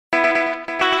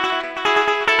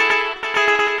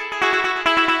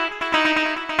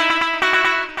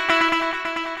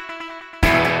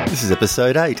is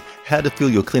episode 8, How to Fill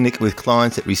Your Clinic with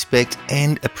Clients that Respect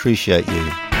and Appreciate You.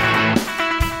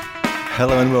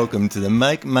 Hello and welcome to the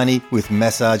Make Money with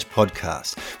Massage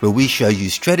podcast, where we show you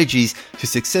strategies to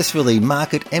successfully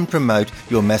market and promote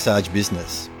your massage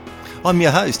business. I'm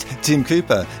your host, Tim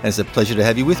Cooper, and it's a pleasure to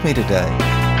have you with me today.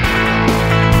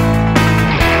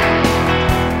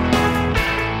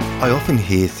 I often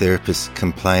hear therapists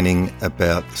complaining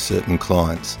about certain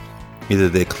clients. Either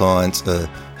their clients are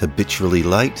habitually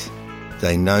late,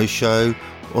 they no-show,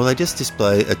 or they just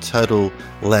display a total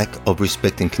lack of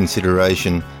respect and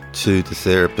consideration to the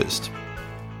therapist.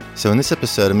 So in this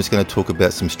episode, I'm just going to talk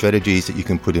about some strategies that you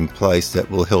can put in place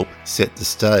that will help set the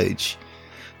stage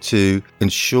to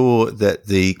ensure that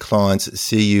the clients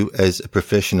see you as a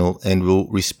professional and will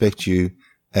respect you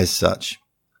as such.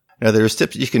 Now, there are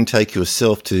steps that you can take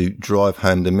yourself to drive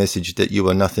home the message that you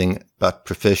are nothing but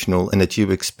professional and that you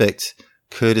expect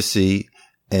courtesy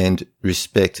and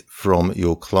respect from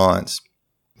your clients.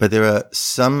 But there are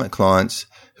some clients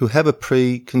who have a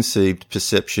preconceived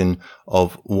perception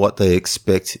of what they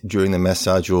expect during the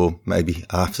massage or maybe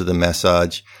after the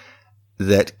massage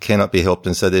that cannot be helped.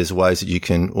 And so there's ways that you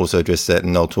can also address that,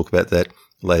 and I'll talk about that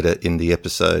later in the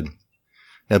episode.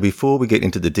 Now, before we get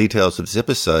into the details of this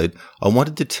episode, I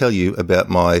wanted to tell you about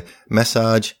my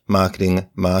Massage Marketing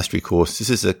Mastery course. This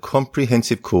is a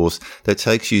comprehensive course that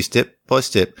takes you step by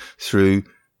step through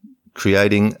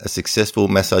creating a successful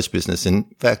massage business. In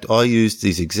fact, I use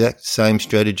these exact same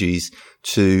strategies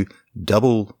to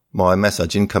double my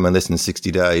massage income in less than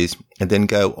 60 days and then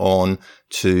go on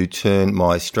to turn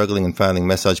my struggling and failing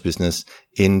massage business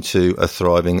into a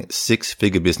thriving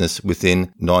six-figure business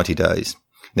within 90 days.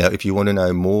 Now, if you want to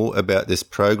know more about this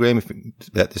program,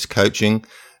 about this coaching,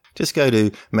 just go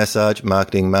to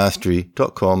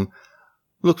massagemarketingmastery.com,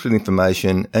 look for the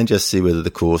information, and just see whether the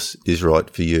course is right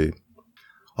for you.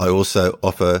 I also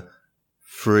offer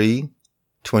free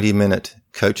 20-minute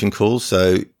coaching calls.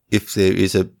 So if there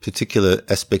is a particular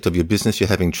aspect of your business you're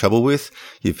having trouble with,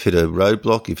 you've hit a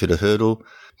roadblock, you've hit a hurdle,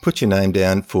 put your name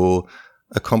down for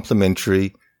a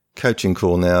complimentary coaching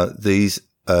call. Now, these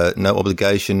no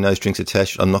obligation, no strings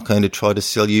attached. I'm not going to try to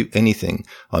sell you anything.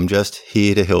 I'm just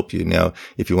here to help you. Now,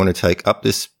 if you want to take up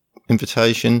this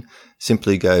invitation,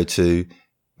 simply go to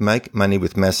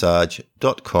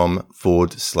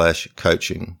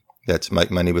makemoneywithmassage.com/coaching. That's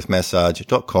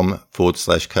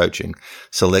makemoneywithmassage.com/coaching.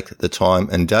 Select the time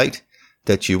and date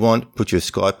that you want, put your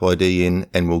Skype ID in,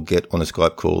 and we'll get on a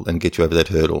Skype call and get you over that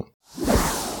hurdle.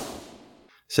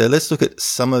 So let's look at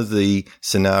some of the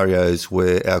scenarios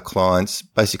where our clients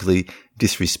basically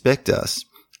disrespect us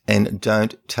and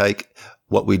don't take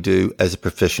what we do as a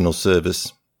professional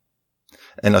service.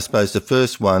 And I suppose the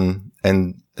first one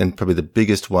and probably the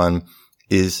biggest one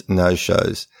is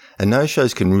no-shows. And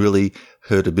no-shows can really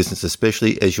hurt a business,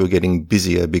 especially as you're getting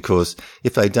busier, because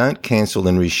if they don't cancel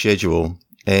and reschedule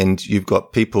and you've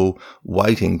got people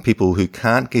waiting, people who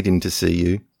can't get in to see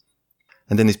you,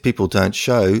 and then if people don't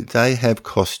show, they have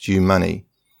cost you money.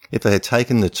 If they had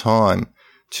taken the time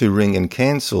to ring and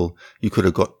cancel, you could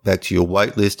have got back to your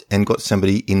wait list and got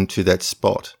somebody into that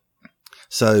spot.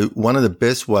 So one of the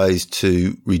best ways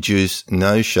to reduce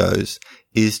no-shows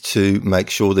is to make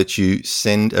sure that you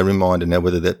send a reminder. Now,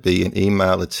 whether that be an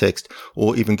email, a text,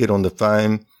 or even get on the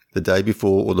phone the day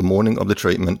before or the morning of the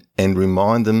treatment and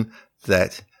remind them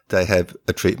that they have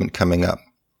a treatment coming up,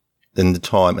 then the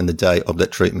time and the day of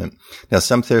that treatment. Now,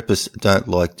 some therapists don't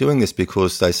like doing this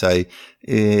because they say,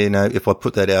 if I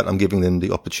put that out, I'm giving them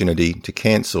the opportunity to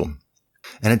cancel.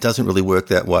 And it doesn't really work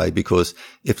that way, because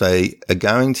if they are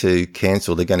going to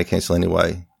cancel, they're going to cancel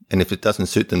anyway. And if it doesn't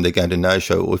suit them, they're going to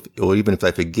no-show, or even if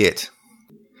they forget.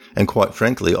 And quite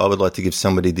frankly, I would like to give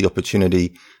somebody the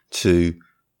opportunity to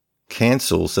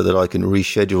cancel so that I can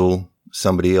reschedule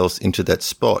somebody else into that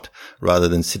spot rather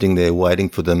than sitting there waiting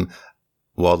for them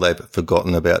while they've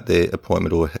forgotten about their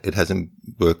appointment or it hasn't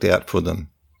worked out for them.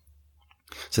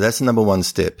 So that's the number one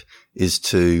step, is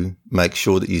to make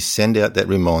sure that you send out that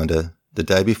reminder the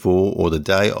day before or the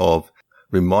day of,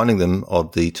 reminding them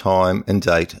of the time and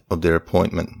date of their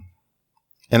appointment.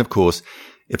 And of course,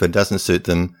 if it doesn't suit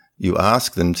them, you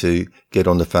ask them to get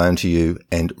on the phone to you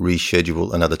and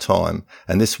reschedule another time.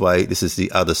 And this way, this is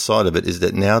the other side of it, is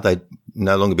that now they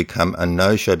no longer become a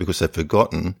no-show because they've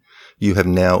forgotten. You have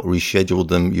now rescheduled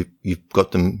them. You've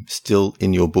got them still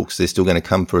in your books. They're still going to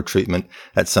come for a treatment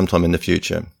at some time in the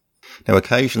future. Now,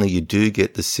 occasionally you do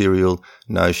get the serial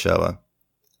no-shower.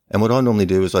 And what I normally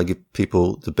do is I give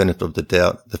people the benefit of the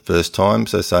doubt the first time.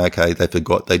 So say, okay, they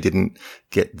forgot, they didn't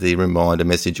get the reminder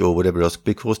message or whatever else,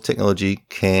 because technology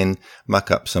can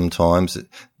muck up sometimes.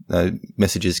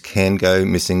 messages can go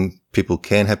missing. People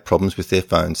can have problems with their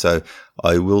phone. So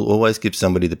I will always give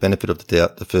somebody the benefit of the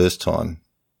doubt the first time.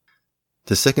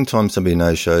 The second time somebody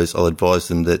no-shows, I'll advise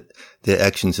them that their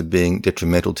actions are being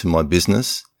detrimental to my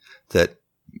business, that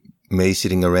me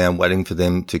sitting around waiting for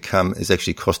them to come is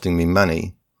actually costing me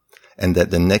money, and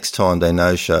that the next time they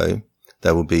no-show,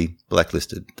 they will be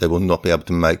blacklisted. They will not be able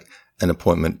to make an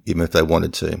appointment even if they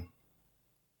wanted to.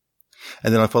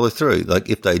 And then I follow through. Like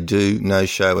if they do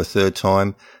no-show a third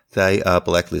time, they are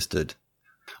blacklisted.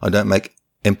 I don't make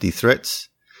empty threats.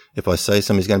 If I say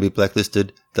somebody's going to be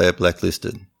blacklisted, they are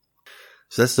blacklisted.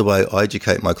 So that's the way I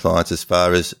educate my clients as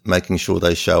far as making sure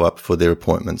they show up for their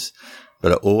appointments.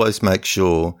 But I always make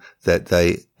sure that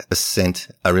they are sent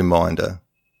a reminder.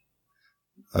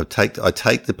 I take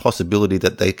the possibility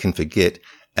that they can forget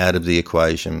out of the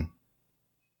equation.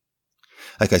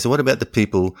 Okay, so what about the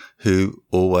people who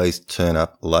always turn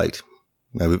up late?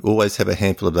 Now, we always have a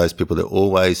handful of those people that are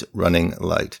always running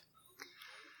late.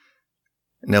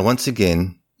 Now, once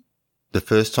again, the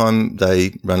first time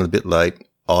they run a bit late,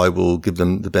 I will give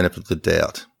them the benefit of the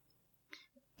doubt.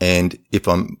 And if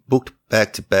I'm booked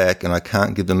back to back and I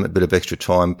can't give them a bit of extra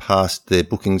time past their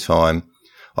booking time,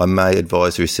 I may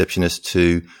advise the receptionist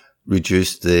to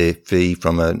reduce their fee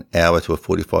from an hour to a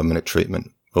 45-minute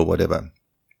treatment or whatever.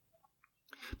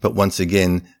 But once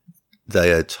again,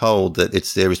 they are told that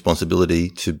it's their responsibility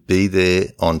to be there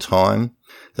on time,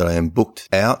 that I am booked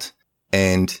out,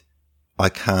 and I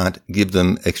can't give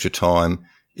them extra time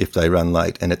if they run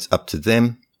late. And it's up to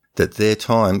them that their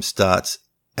time starts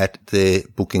at their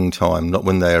booking time, not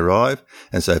when they arrive.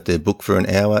 And so if they're booked for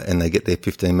an hour and they get there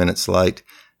 15 minutes late,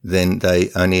 then they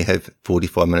only have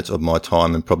 45 minutes of my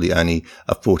time and probably only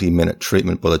a 40-minute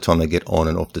treatment by the time they get on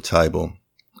and off the table.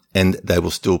 And they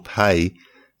will still pay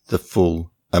the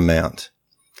full amount.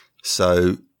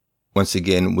 So once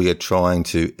again, we are trying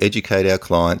to educate our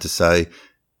client to say,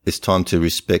 it's time to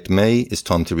respect me. It's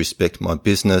time to respect my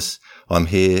business. I'm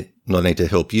here not only to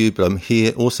help you, but I'm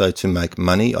here also to make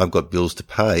money. I've got bills to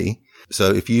pay.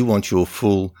 So if you want your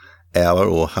full hour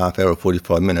or half hour or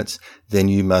 45 minutes, then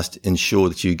you must ensure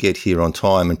that you get here on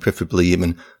time and preferably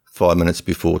even 5 minutes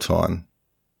before time.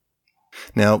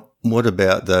 Now, what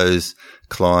about those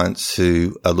clients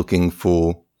who are looking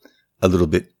for a little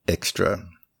bit extra?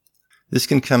 This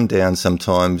can come down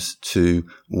sometimes to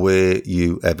where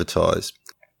you advertise.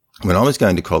 When I was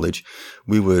going to college,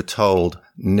 we were told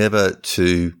never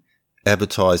to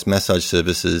advertise massage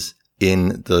services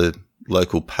in the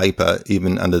local paper,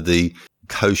 even under the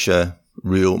kosher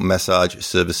real massage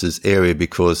services area,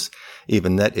 because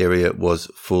even that area was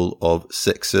full of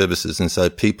sex services. And so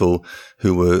people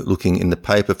who were looking in the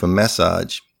paper for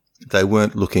massage, they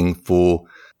weren't looking for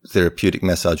therapeutic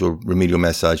massage or remedial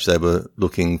massage. They were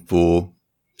looking for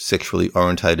sexually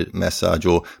orientated massage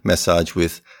or massage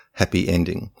with happy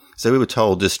ending. So we were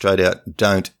told just straight out,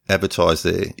 don't advertise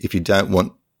there. If you don't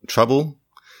want trouble,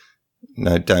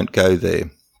 don't go there.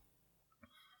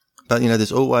 But,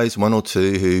 there's always one or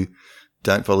two who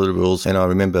don't follow the rules. And I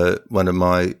remember one of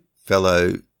my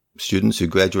fellow students who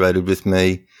graduated with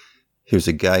me, he was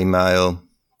a gay male.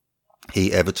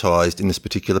 He advertised in this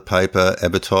particular paper,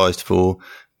 advertised for,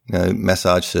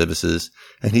 massage services.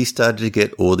 And he started to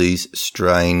get all these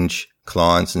strange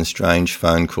clients and strange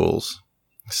phone calls.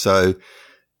 So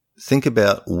think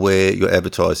about where you're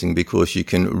advertising, because you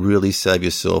can really save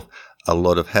yourself a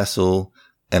lot of hassle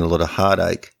and a lot of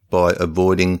heartache by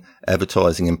avoiding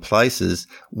advertising in places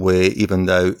where, even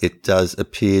though it does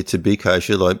appear to be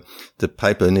kosher, like the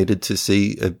paper needed to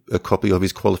see a copy of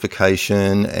his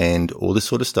qualification and all this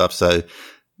sort of stuff. So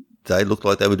they looked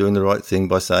like they were doing the right thing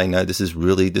by saying, no, this is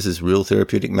real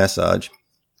therapeutic massage.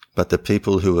 But the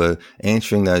people who were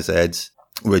answering those ads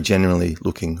were generally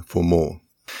looking for more.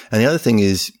 And the other thing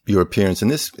is your appearance.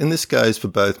 And this goes for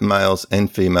both males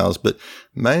and females, but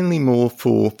mainly more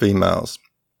for females.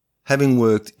 Having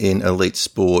worked in elite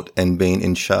sport and been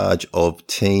in charge of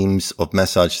teams of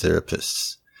massage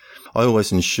therapists, I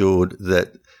always ensured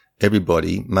that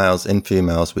everybody, males and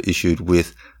females, were issued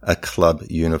with a club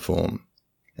uniform.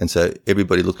 And so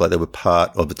everybody looked like they were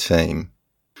part of a team.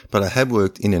 But I have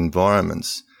worked in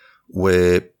environments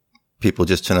where people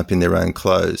just turn up in their own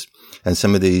clothes. And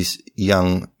some of these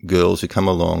young girls who come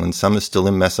along, and some are still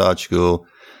in massage school,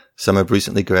 some have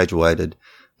recently graduated,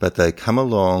 but they come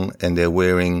along and they're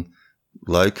wearing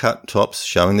low-cut tops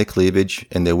showing their cleavage,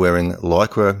 and they're wearing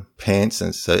lycra pants.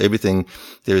 And so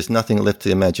there is nothing left to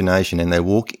the imagination. And they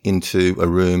walk into a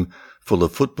room full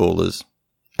of footballers,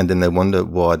 and then they wonder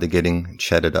why they're getting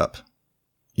chatted up.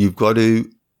 You've got to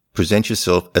present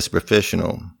yourself as a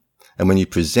professional. And when you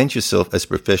present yourself as a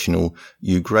professional,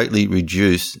 you greatly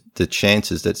reduce the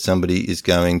chances that somebody is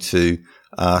going to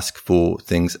ask for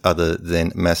things other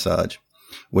than massage.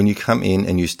 When you come in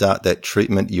and you start that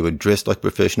treatment, you are dressed like a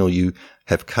professional, you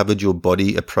have covered your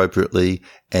body appropriately,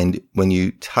 and when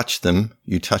you touch them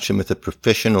with a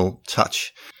professional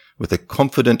touch, with a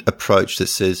confident approach that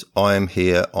says, I am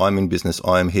here, I'm in business,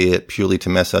 I am here purely to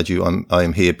massage you, I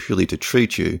am here purely to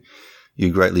treat you, you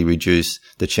greatly reduce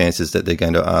the chances that they're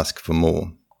going to ask for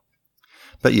more.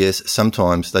 But yes,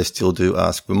 sometimes they still do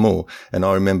ask for more. And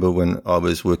I remember when I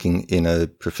was working in a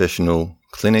professional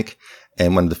clinic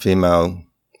and one of the female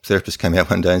therapists came out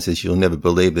one day and says, you'll never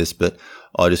believe this, but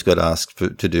I just got asked to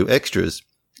do extras.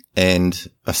 And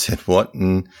I said, what?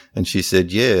 And she said,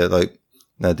 yeah,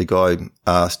 the guy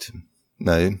asked,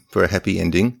 for a happy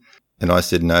ending. And I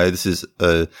said, no, this is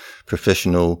a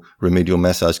professional remedial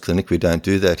massage clinic. We don't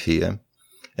do that here.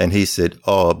 And he said,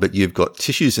 oh, but you've got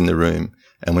tissues in the room.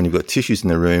 And when you've got tissues in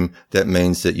the room, that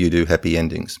means that you do happy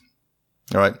endings.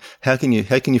 All right. How can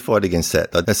you fight against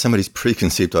that? That's somebody's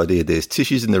preconceived idea. There's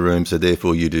tissues in the room, so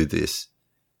therefore you do this.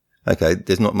 Okay.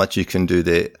 There's not much you can do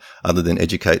there other than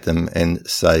educate them and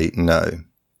say no.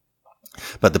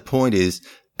 But the point is,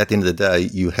 at the end of the day,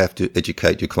 you have to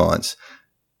educate your clients.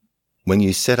 When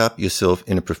you set up yourself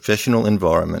in a professional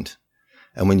environment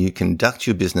and when you conduct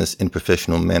your business in a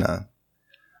professional manner,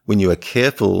 when you are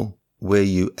careful where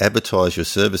you advertise your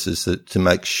services to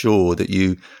make sure that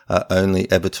you are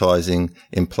only advertising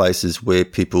in places where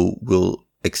people will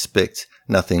expect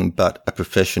nothing but a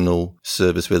professional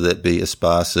service, whether that be a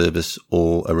spa service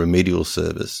or a remedial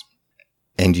service,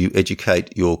 and you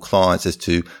educate your clients as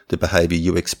to the behavior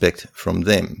you expect from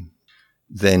them,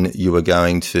 then you are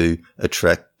going to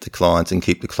attract the clients and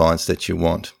keep the clients that you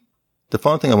want. The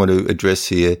final thing I want to address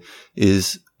here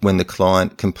is when the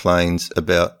client complains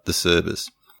about the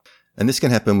service. And this can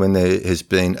happen when there has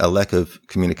been a lack of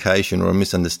communication or a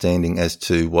misunderstanding as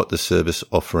to what the service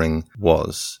offering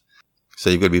was.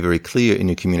 So you've got to be very clear in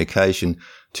your communication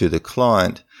to the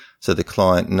client so the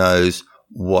client knows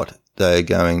what they're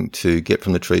going to get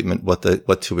from the treatment, what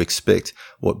to expect,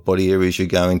 what body areas you're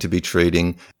going to be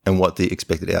treating, and what the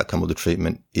expected outcome of the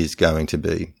treatment is going to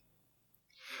be.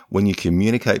 When you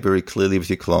communicate very clearly with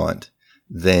your client,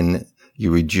 then you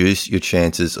reduce your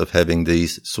chances of having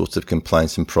these sorts of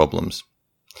complaints and problems.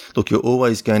 Look, you're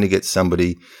always going to get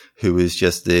somebody who is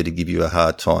just there to give you a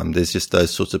hard time. There's just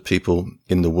those sorts of people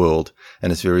in the world,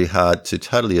 and it's very hard to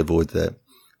totally avoid that.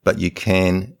 But you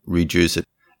can reduce it,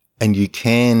 and you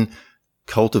can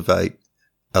cultivate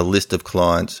a list of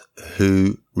clients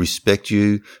who respect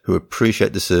you, who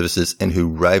appreciate the services, and who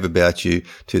rave about you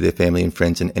to their family and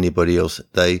friends and anybody else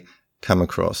they come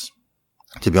across.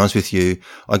 To be honest with you,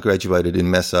 I graduated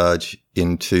in massage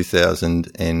in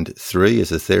 2003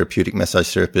 as a therapeutic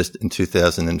massage therapist, in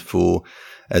 2004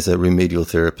 as a remedial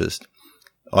therapist.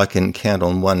 I can count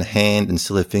on one hand and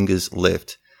still have fingers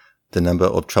left the number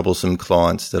of troublesome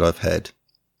clients that I've had.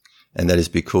 And that is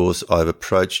because I've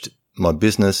approached my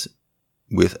business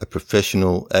with a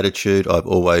professional attitude. I've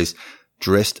always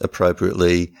dressed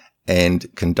appropriately and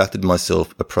conducted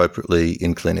myself appropriately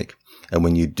in clinic. And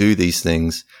when you do these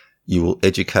things, you will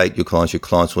educate your clients. Your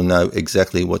clients will know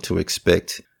exactly what to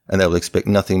expect, and they will expect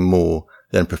nothing more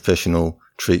than professional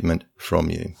treatment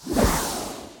from you.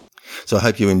 So I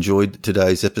hope you enjoyed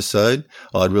today's episode.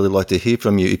 I'd really like to hear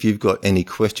from you. If you've got any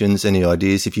questions, any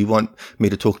ideas, if you want me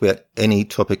to talk about any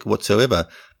topic whatsoever,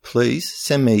 please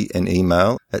send me an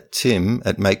email at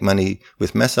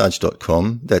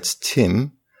tim@makemoneywithmassage.com. That's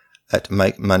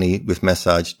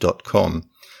tim@makemoneywithmassage.com.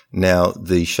 Now,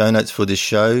 the show notes for this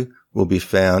show will be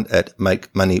found at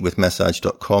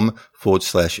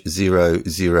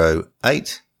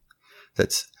makemoneywithmassage.com/008.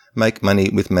 That's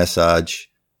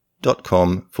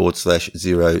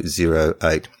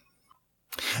makemoneywithmassage.com/008.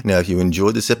 Now, if you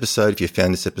enjoyed this episode, if you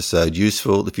found this episode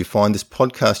useful, if you find this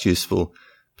podcast useful,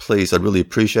 please, I'd really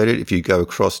appreciate it if you go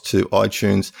across to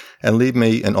iTunes and leave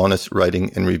me an honest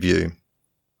rating and review.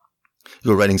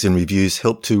 Your ratings and reviews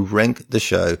help to rank the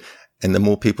show, and the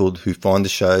more people who find the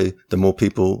show, the more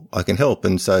people I can help.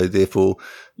 And so therefore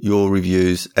your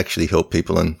reviews actually help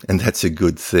people, and that's a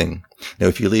good thing. Now,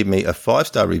 if you leave me a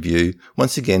 5-star review,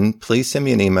 once again, please send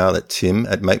me an email at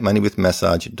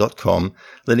tim@makemoneywithmassage.com,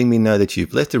 letting me know that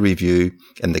you've left a review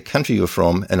and the country you're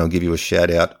from, and I'll give you a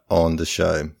shout out on the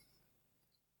show.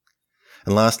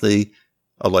 And lastly,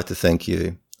 I'd like to thank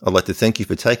you. I'd like to thank you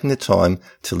for taking the time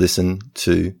to listen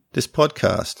to this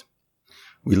podcast.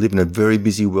 We live in a very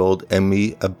busy world and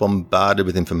we are bombarded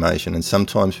with information, and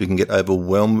sometimes we can get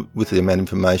overwhelmed with the amount of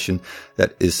information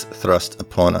that is thrust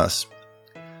upon us.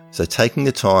 So taking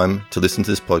the time to listen to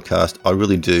this podcast, I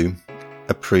really do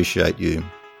appreciate you.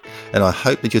 And I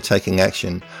hope that you're taking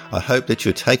action. I hope that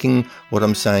you're taking what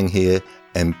I'm saying here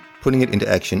and putting it into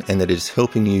action, and that it's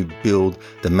helping you build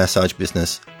the massage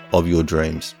business of your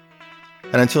dreams.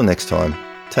 And until next time,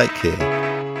 take care.